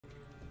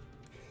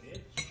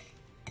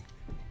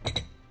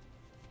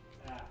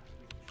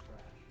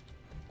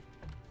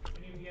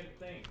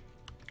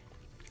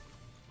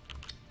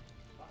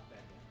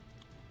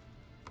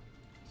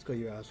go,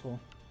 you asshole.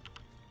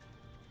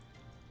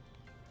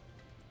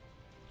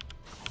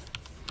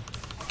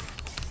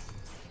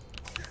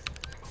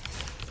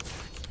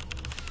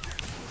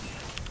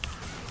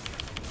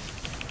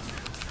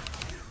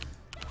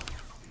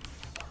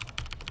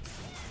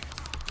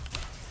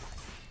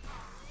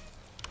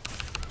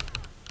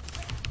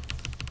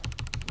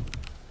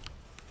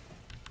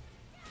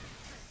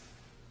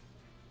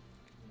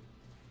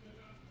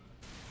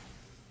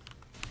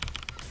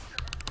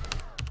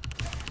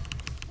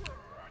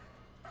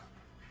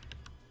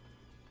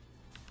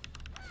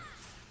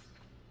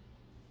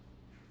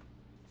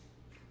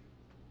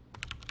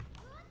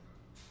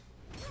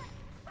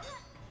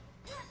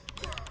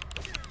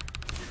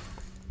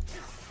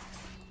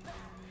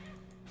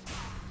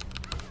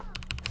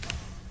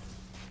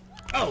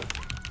 Oh!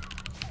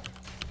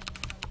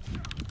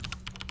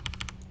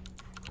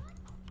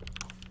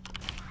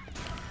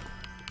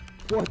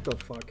 What the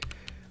fuck?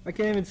 I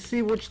can't even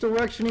see which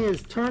direction he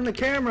is. Turn the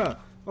camera!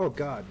 Oh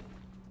god.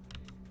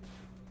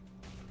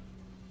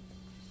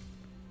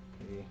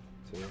 3,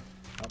 2,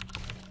 up.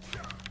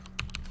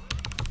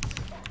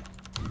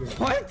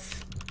 What?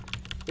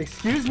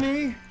 Excuse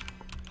me?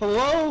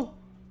 Hello?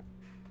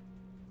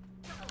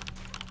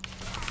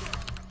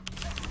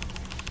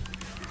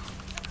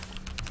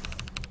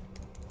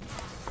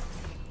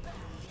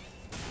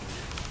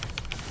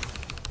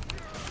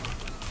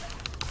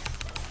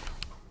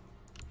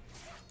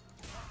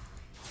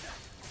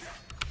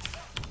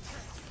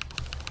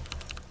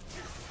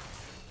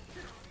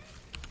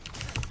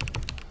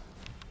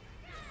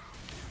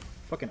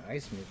 Fucking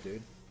ice move,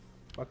 dude.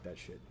 Fuck that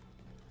shit.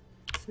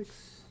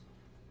 6.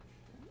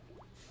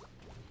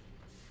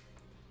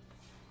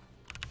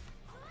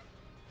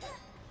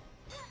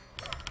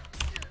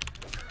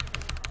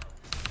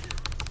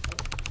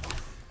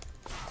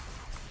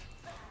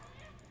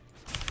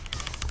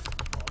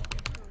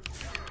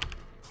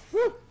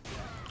 Woo!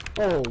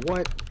 Oh,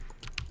 what?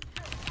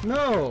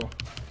 No!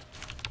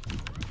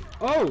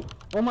 Oh!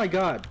 Oh my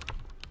god.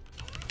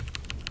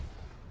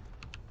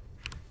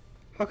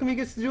 How come he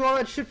gets to do all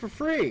that shit for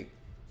free?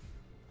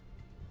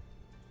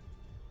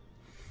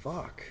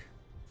 Fuck.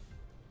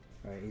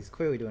 Alright, he's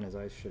clearly doing his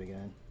ice shit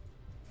again.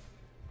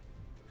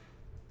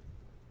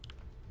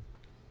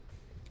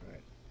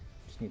 Alright.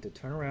 Just need to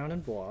turn around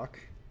and block,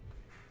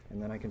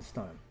 and then I can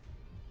stun him.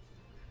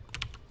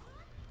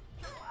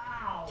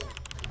 Wow!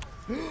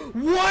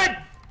 What?!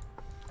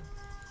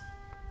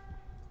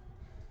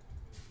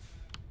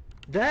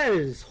 That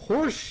is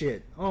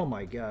horseshit. Oh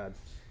my god.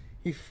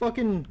 He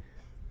fucking...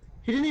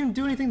 He didn't even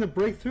do anything to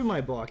break through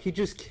my block. He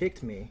just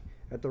kicked me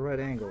at the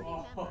right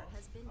angle. Oh,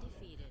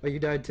 Oh, you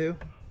died too?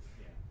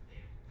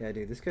 Yeah,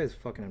 dude, this guy's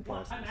fucking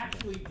impossible. I'm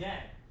actually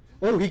dead.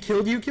 Oh, he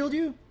killed you? Killed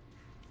you?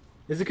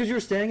 Is it because you were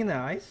standing in the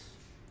ice?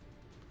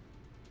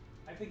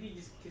 I think he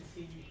just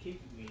continued kicking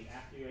me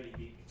after he already beat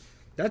me.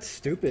 That's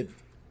stupid.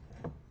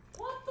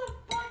 What the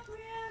fuck,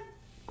 man?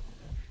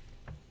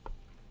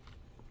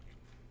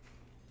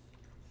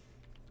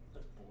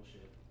 That's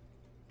bullshit.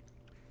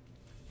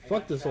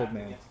 Fuck this old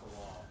man.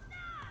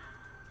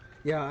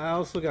 Yeah, I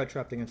also got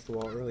trapped against the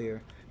wall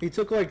earlier. He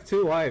took like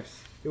 2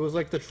 lives. It was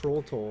like the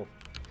troll toll.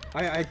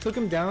 I took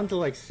him down to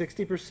like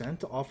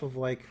 60% off of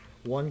like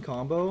 1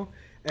 combo,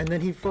 and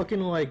then he fucking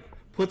like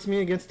puts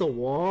me against the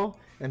wall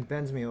and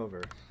bends me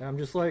over. And I'm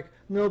just like,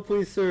 no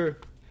please sir.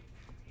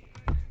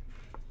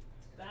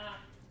 Stop.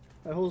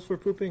 That hole's for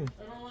pooping.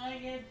 I don't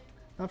like it.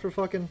 Not for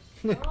fucking.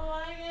 I don't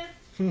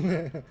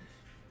like it.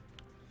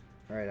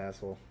 Alright,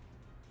 asshole.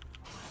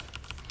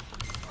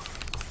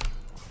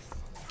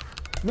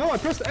 No, I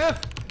pressed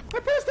F! I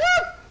pressed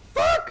F!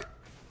 Fuck!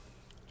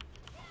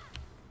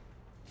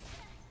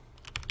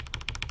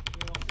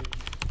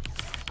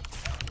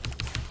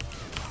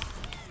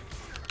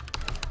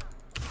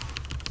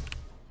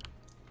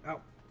 Ow.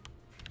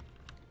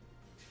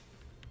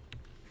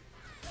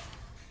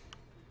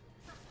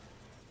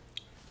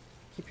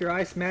 Keep your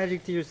ice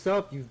magic to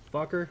yourself, you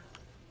fucker.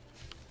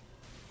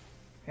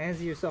 Hands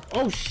to yourself.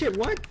 Oh shit,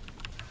 what?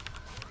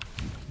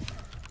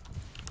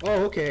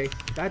 Oh, okay.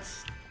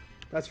 That's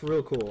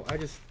real cool.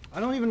 I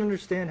don't even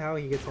understand how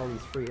he gets all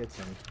these free hits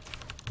in.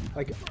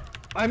 Like,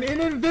 I'm in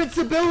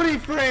invincibility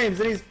frames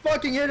and he's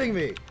fucking hitting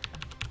me!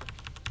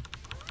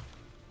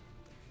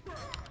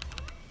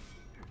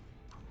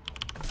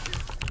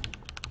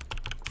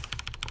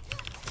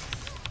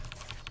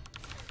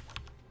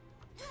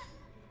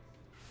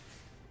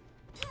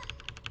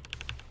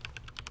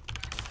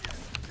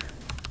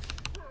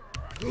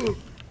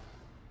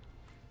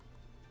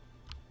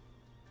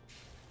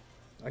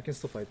 I can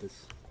still fight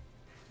this.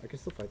 I can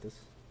still fight this.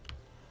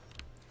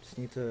 Just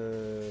need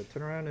to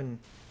turn around and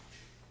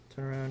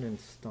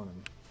stun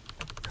him.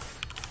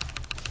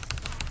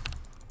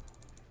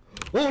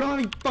 Oh no,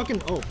 he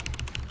fucking oh.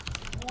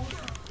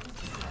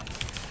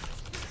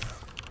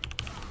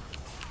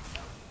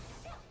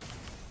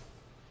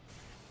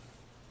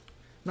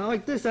 Not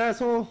like this,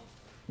 asshole.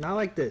 Not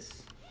like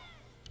this.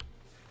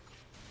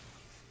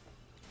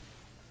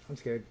 I'm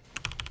scared.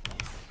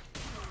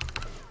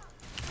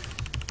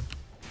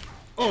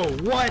 Oh,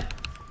 what?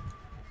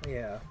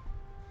 Yeah.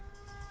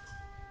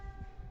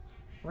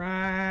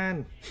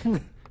 Run!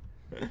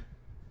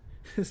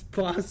 This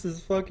boss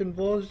is fucking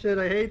bullshit.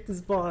 I hate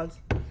this boss.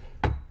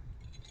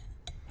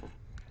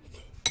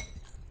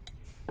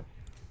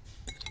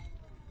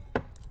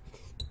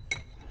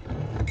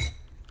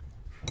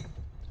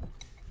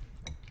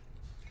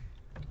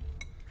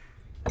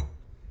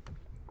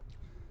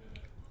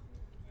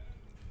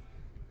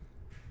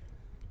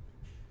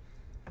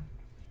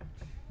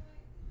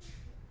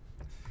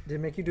 Did it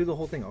make you do the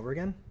whole thing over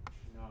again?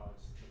 No,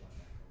 it's the one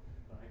that.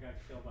 But I got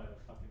killed by the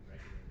fucking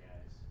regular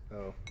guys.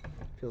 Oh,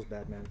 feels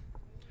bad, man.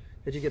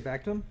 Did you get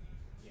back to him?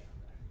 Yeah.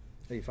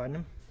 Are you fighting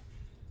him?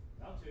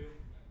 About to.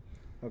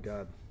 Oh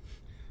god.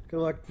 Good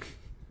luck.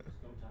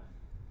 No time.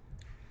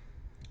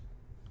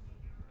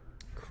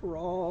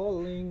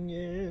 Crawling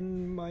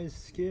in my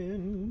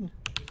skin.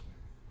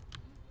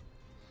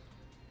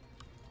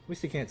 At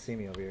least he can't see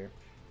me over here.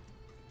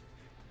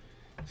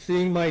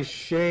 Seeing my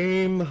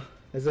shame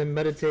as I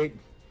meditate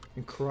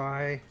and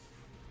cry.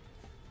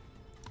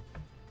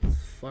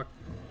 Fuck.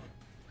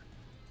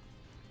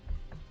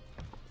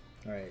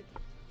 Alright.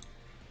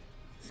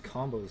 This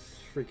combo's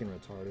freaking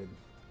retarded.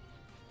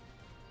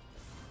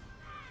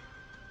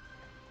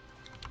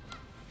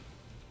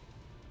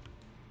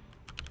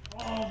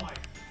 Oh my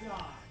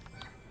god!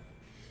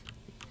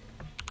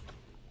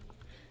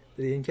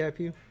 Did he incap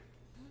you?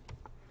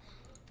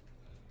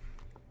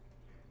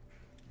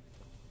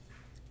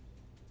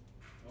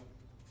 Nope.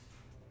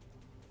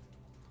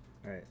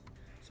 Alright.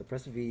 So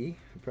press V,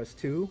 I press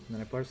 2, and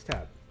then I press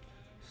tab.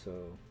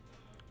 So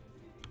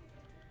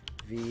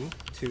V,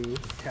 2,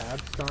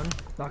 tab, stun,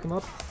 knock him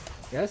up.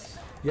 Yes,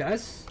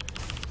 yes.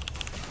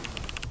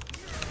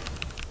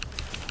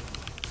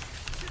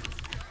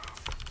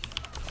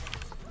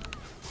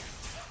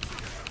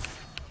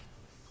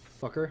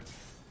 Fucker.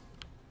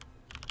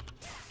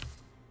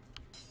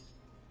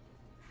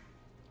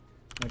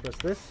 I press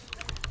this.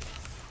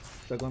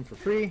 Dug one for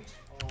free.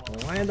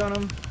 I'll land on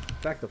him.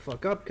 Back the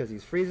fuck up because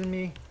he's freezing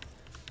me.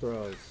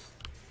 Throws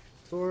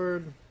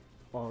sword.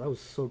 Oh, that was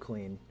so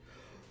clean.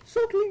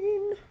 So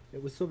clean.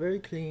 It was so very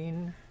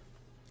clean.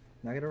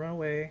 Now I gotta run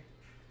away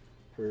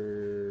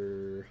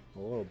for a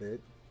little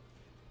bit.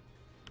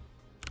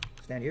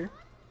 Stand here.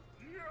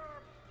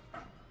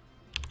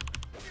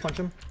 Punch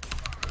him.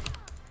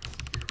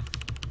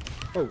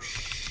 Oh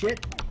shit!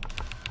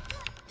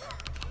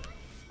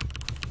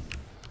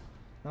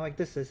 Not like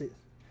this, is it?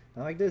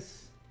 Not like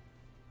this.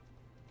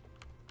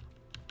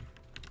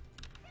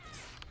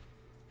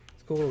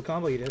 It's a cool little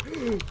combo you did.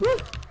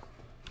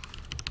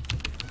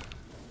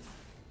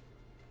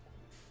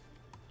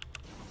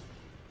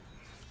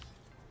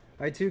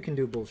 I too can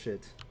do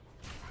bullshit.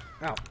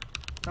 Ow.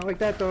 Not like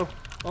that though.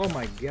 Oh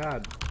my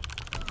god.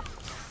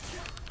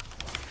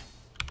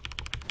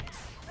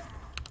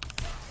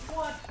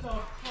 What the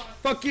fuck?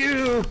 Fuck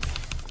you!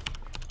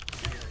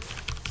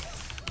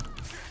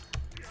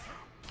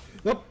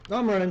 Nope,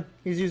 I'm running.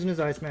 He's using his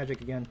ice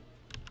magic again.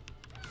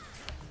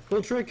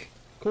 Cool trick.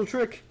 Cool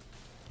trick.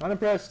 Not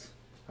impressed.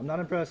 I'm not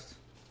impressed.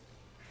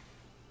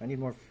 I need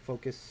more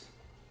focus.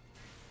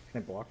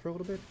 Can I block for a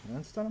little bit and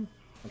then stun him?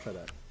 I'll try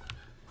that.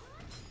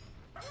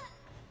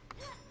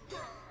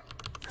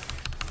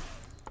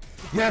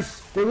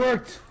 Yes! It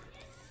worked!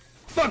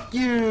 Fuck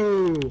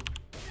you!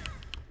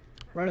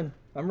 Running.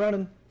 I'm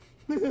running.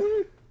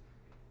 You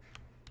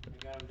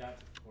got him down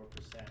to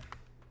 4%.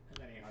 And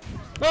then he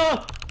 100%.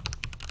 Oh!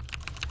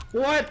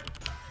 What?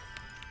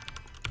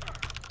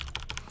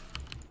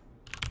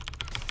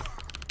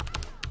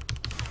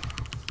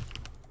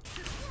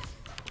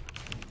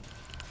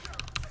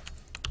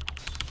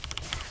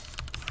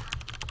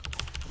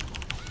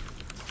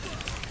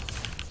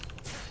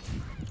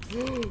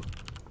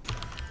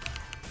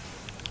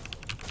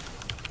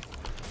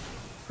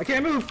 I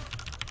can't move!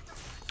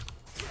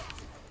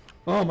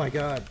 Oh my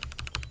god.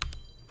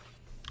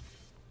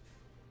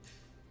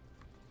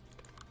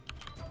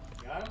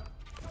 Got him?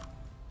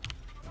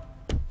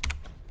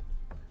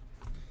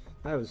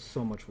 That was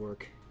so much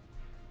work.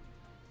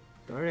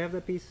 Do I already have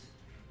that piece?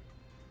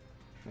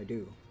 I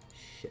do.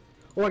 Shit.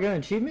 Oh, I got an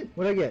achievement?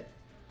 What'd I get?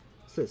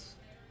 What's this?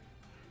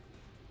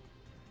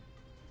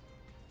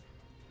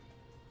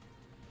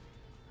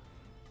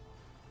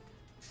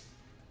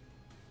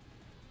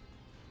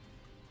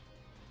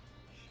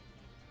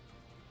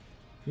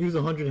 Use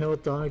 100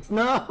 health tonics.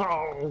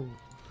 No!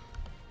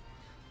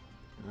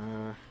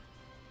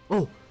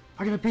 Oh!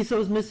 I got a piece that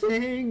was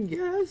missing!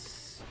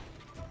 Yes!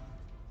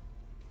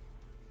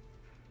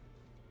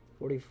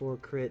 44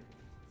 crit.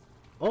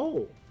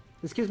 Oh!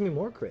 This gives me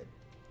more crit.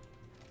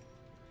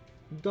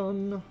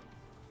 Done.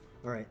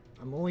 Alright,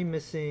 I'm only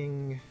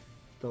missing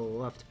the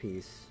left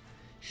piece.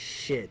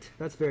 Shit,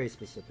 that's very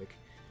specific.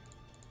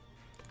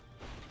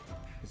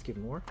 Let's give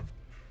more.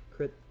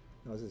 Crit.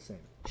 No, it's the same.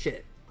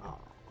 Shit. Oh.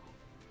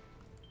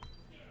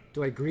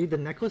 Do I greed the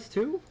necklace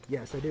too?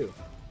 Yes, I do.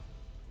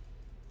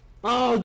 Oh!